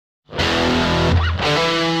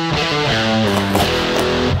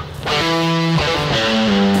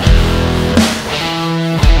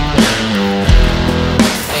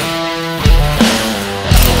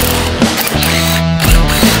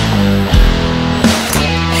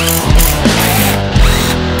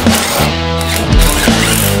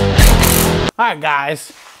Alright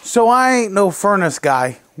guys, so I ain't no furnace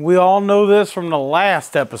guy. We all know this from the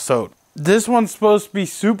last episode. This one's supposed to be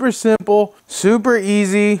super simple, super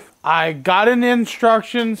easy. I got in the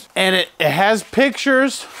instructions and it has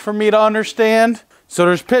pictures for me to understand. So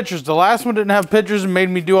there's pictures. The last one didn't have pictures and made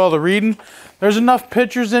me do all the reading. There's enough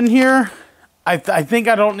pictures in here. I think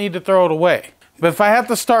I don't need to throw it away. But if I have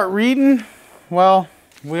to start reading, well,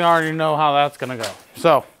 we already know how that's gonna go.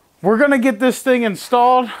 So we're gonna get this thing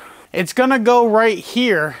installed. It's gonna go right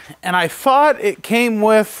here. And I thought it came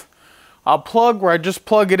with a plug where I just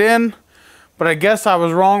plug it in, but I guess I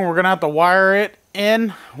was wrong. We're gonna have to wire it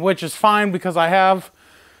in, which is fine because I have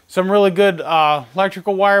some really good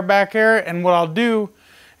electrical wire back here. And what I'll do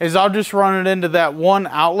is I'll just run it into that one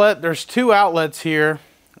outlet. There's two outlets here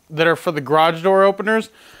that are for the garage door openers.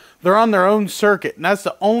 They're on their own circuit, and that's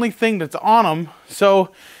the only thing that's on them.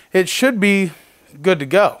 So it should be good to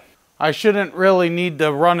go. I shouldn't really need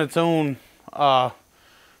to run its own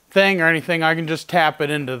thing or anything. I can just tap it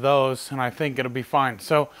into those and I think it'll be fine.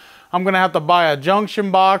 So I'm gonna have to buy a junction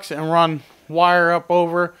box and run wire up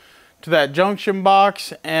over to that junction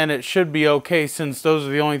box, and it should be okay since those are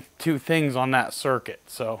the only two things on that circuit.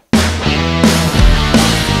 So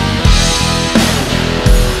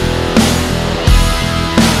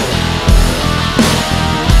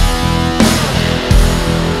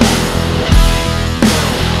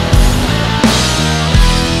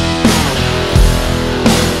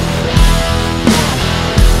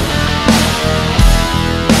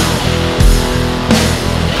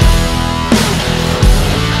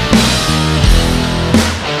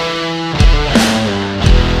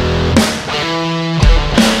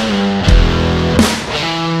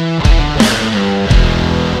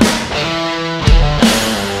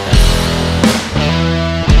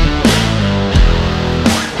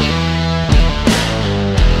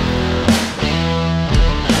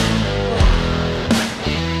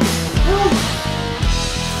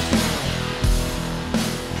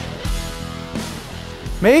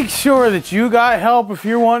make sure that you got help if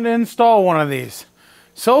you're wanting to install one of these.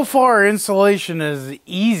 So far, installation is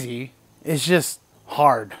easy. It's just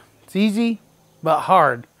hard. It's easy, but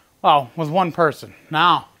hard. Well, with one person.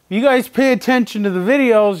 Now, if you guys pay attention to the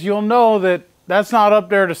videos, you'll know that that's not up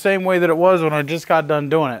there the same way that it was when I just got done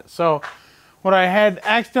doing it. So what I had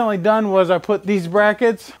accidentally done was I put these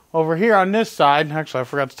brackets over here on this side. Actually, I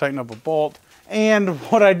forgot to tighten up a bolt. And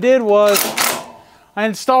what I did was I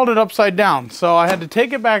installed it upside down, so I had to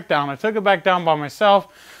take it back down. I took it back down by myself.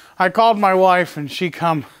 I called my wife and she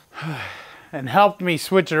come and helped me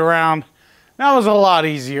switch it around. That was a lot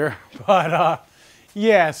easier, but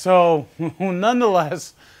yeah, so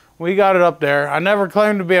nonetheless, we got it up there. I never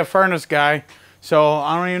claimed to be a furnace guy, so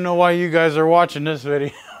I don't even know why you guys are watching this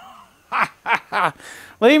video.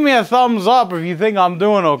 Leave me a thumbs up if you think I'm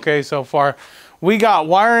doing okay so far. We got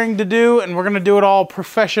wiring to do, and we're gonna do it all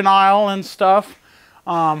professional and stuff.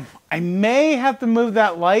 I may have to move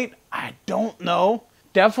that light. I don't know.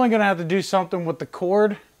 Definitely gonna have to do something with the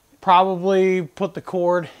cord. Probably put the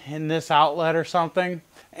cord in this outlet or something.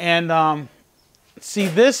 And see,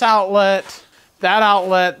 this outlet, that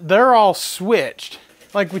outlet, they're all switched.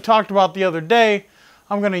 Like we talked about the other day,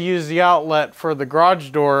 I'm gonna use the outlet for the garage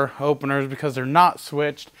door openers because they're not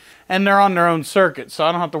switched and they're on their own circuit. So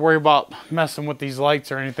I don't have to worry about messing with these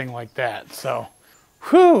lights or anything like that. So,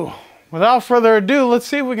 whew. Without further ado, let's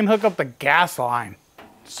see if we can hook up the gas line.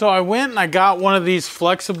 So I went and I got one of these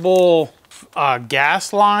flexible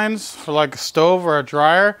gas lines for like a stove or a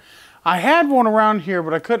dryer. I had one around here,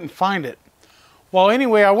 but I couldn't find it. Well,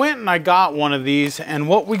 anyway, I went and I got one of these, and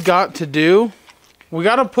what we got to do, we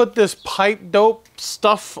got to put this pipe dope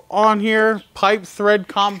stuff on here, pipe thread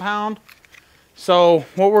compound. So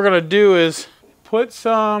what we're going to do is put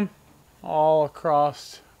some all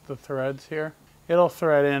across the threads here. It'll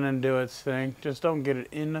thread in and do its thing. Just don't get it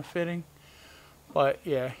in the fitting. But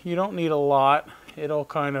yeah, you don't need a lot. It'll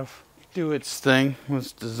kind of do its thing, what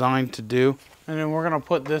it's designed to do. And then we're gonna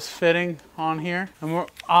put this fitting on here.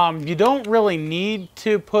 And you don't really need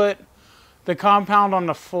to put the compound on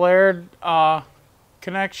the flared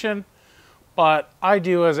connection, but I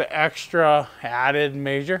do as an extra added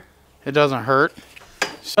measure. It doesn't hurt.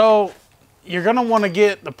 So you're gonna wanna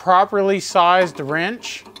get the properly sized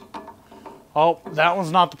wrench. Oh, that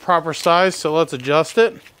one's not the proper size, so let's adjust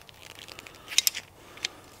it.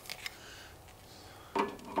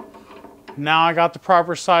 Now I got the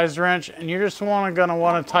proper size wrench, and you're just gonna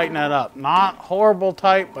want to tighten that up. Not horrible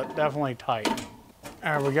tight, but definitely tight.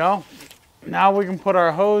 There we go. Now we can put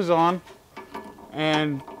our hose on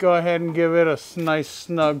and go ahead and give it a nice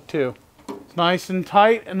snug too. It's nice and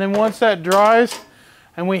tight, and then once that dries,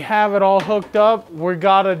 and we have it all hooked up, we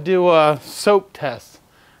gotta do a soap test.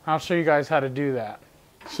 I'll show you guys how to do that.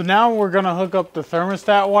 So now we're gonna hook up the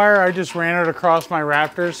thermostat wire. I just ran it across my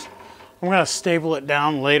Raptors. I'm gonna staple it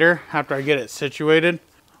down later after I get it situated.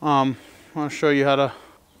 I'll show you how to,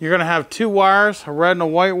 you're gonna have two wires, a red and a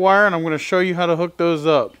white wire, and I'm gonna show you how to hook those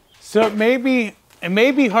up. So it may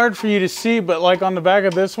be hard for you to see, but like on the back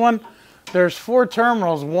of this one, there's 4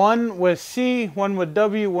 terminals, one with C, one with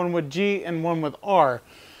W, one with G, and one with R.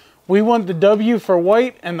 We want the W for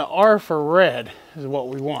white and the R for red is what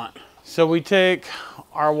we want. So we take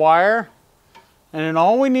our wire, and then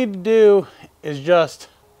all we need to do is just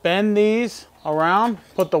bend these around,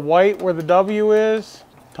 put the white where the W is,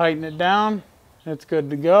 tighten it down, it's good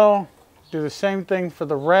to go. Do the same thing for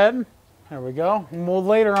the red. There we go. And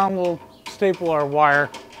later on we'll staple our wire.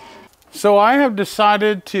 So I have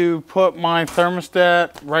decided to put my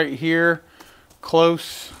thermostat right here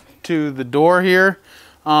close to the door here.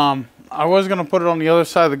 I was going to put it on the other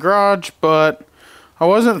side of the garage, but I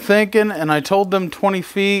wasn't thinking, and I told them 20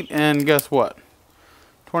 feet, and guess what?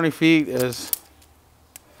 20 feet is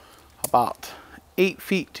about 8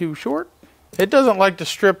 feet too short. It doesn't like to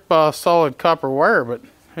strip solid copper wire, but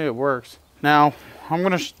hey, it works. Now, I'm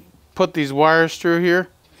going to put these wires through here.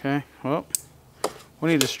 Okay, well, we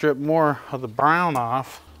need to strip more of the brown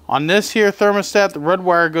off. On this here thermostat, the red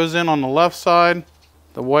wire goes in on the left side.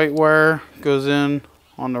 The white wire goes in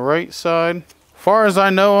on the right side. As far as I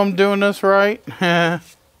know, I'm doing this right.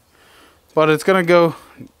 But it's going to go,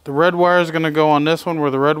 the red wire is going to go on this one where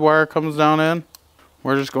the red wire comes down in.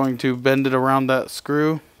 We're just going to bend it around that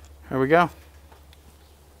screw. There we go.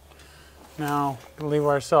 Now, leave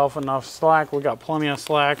ourselves enough slack. We got plenty of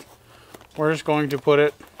slack. We're just going to put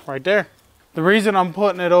it right there. The reason I'm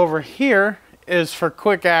putting it over here is for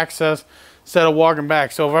quick access instead of walking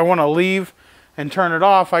back. So if I want to leave and turn it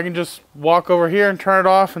off, I can just walk over here and turn it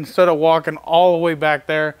off instead of walking all the way back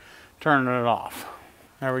there, turning it off.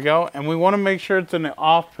 There we go. And we want to make sure it's in the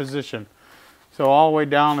off position. So all the way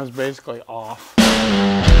down is basically off.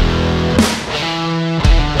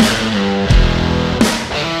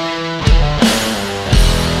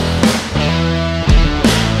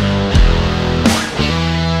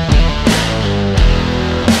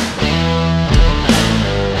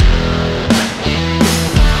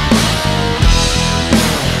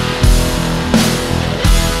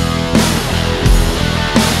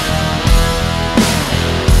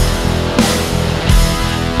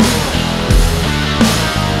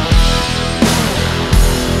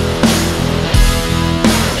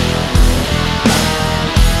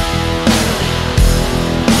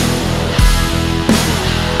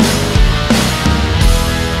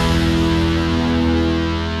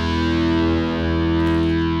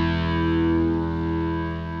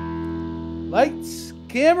 Lights,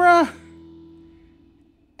 camera,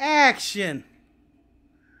 action.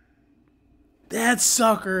 That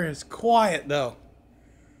sucker is quiet though.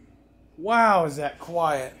 Wow, is that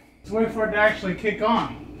quiet. Let's wait for it to actually kick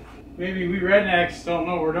on. Maybe we rednecks don't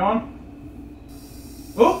know what we're doing.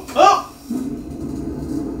 Oh, oh!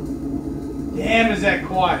 Damn, is that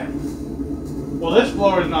quiet. Well, this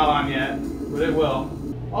blower's not on yet, but it will.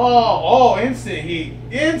 Oh, instant heat.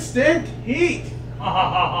 Instant heat. Ha ha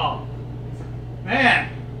ha ha. Man,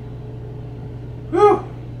 whew,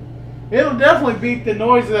 it'll definitely beat the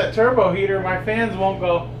noise of that turbo heater. My fans won't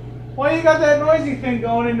go, why you got that noisy thing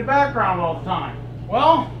going in the background all the time?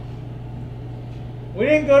 Well, we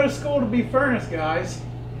didn't go to school to be furnace guys.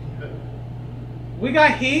 We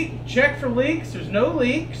got heat, check for leaks, there's no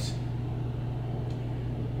leaks.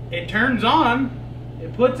 It turns on,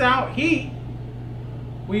 it puts out heat.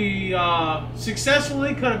 We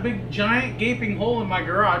successfully cut a big giant gaping hole in my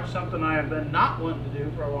garage, something I have been not wanting to do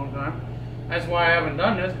for a long time. That's why I haven't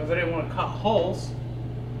done this, because I didn't want to cut holes.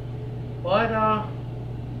 But, well,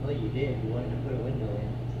 you did. You wanted to put a window in.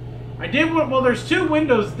 I did want, well, there's 2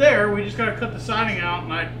 windows there. We just got to cut the siding out,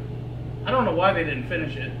 and I don't know why they didn't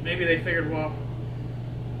finish it. Maybe they figured, well,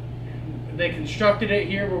 they constructed it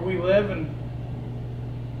here where we live, and,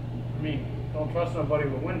 I mean, don't trust nobody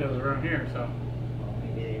with windows around here, so.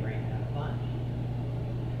 Maybe they ran out of funds.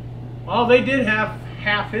 Well, they did have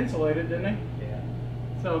half insulated, didn't they? Yeah.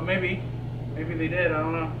 So maybe they did. I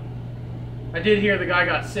don't know. I did hear the guy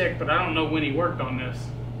got sick, but I don't know when he worked on this.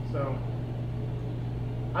 So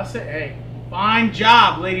I say, hey, fine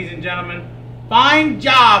job, ladies and gentlemen. Fine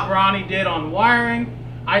job Ronnie did on wiring.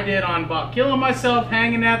 I did on about killing myself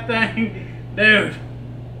hanging that thing. Dude.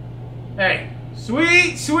 Hey,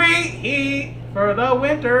 sweet, sweet heat for the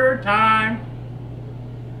winter time.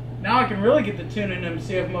 Now I can really get to tuning them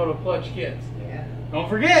CF Moto clutch kits. Yeah. Don't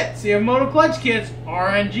forget, CF Moto Clutch Kits,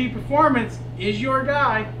 R.N.G Performance is your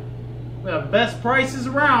guy. The best prices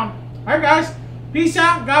around. All right, guys. Peace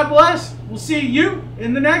out. God bless. We'll see you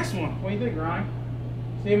in the next one. What do you think, Ronnie?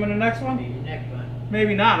 See him in the next one? See you next one.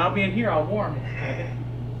 Maybe not. I'll be in here. I'll warm.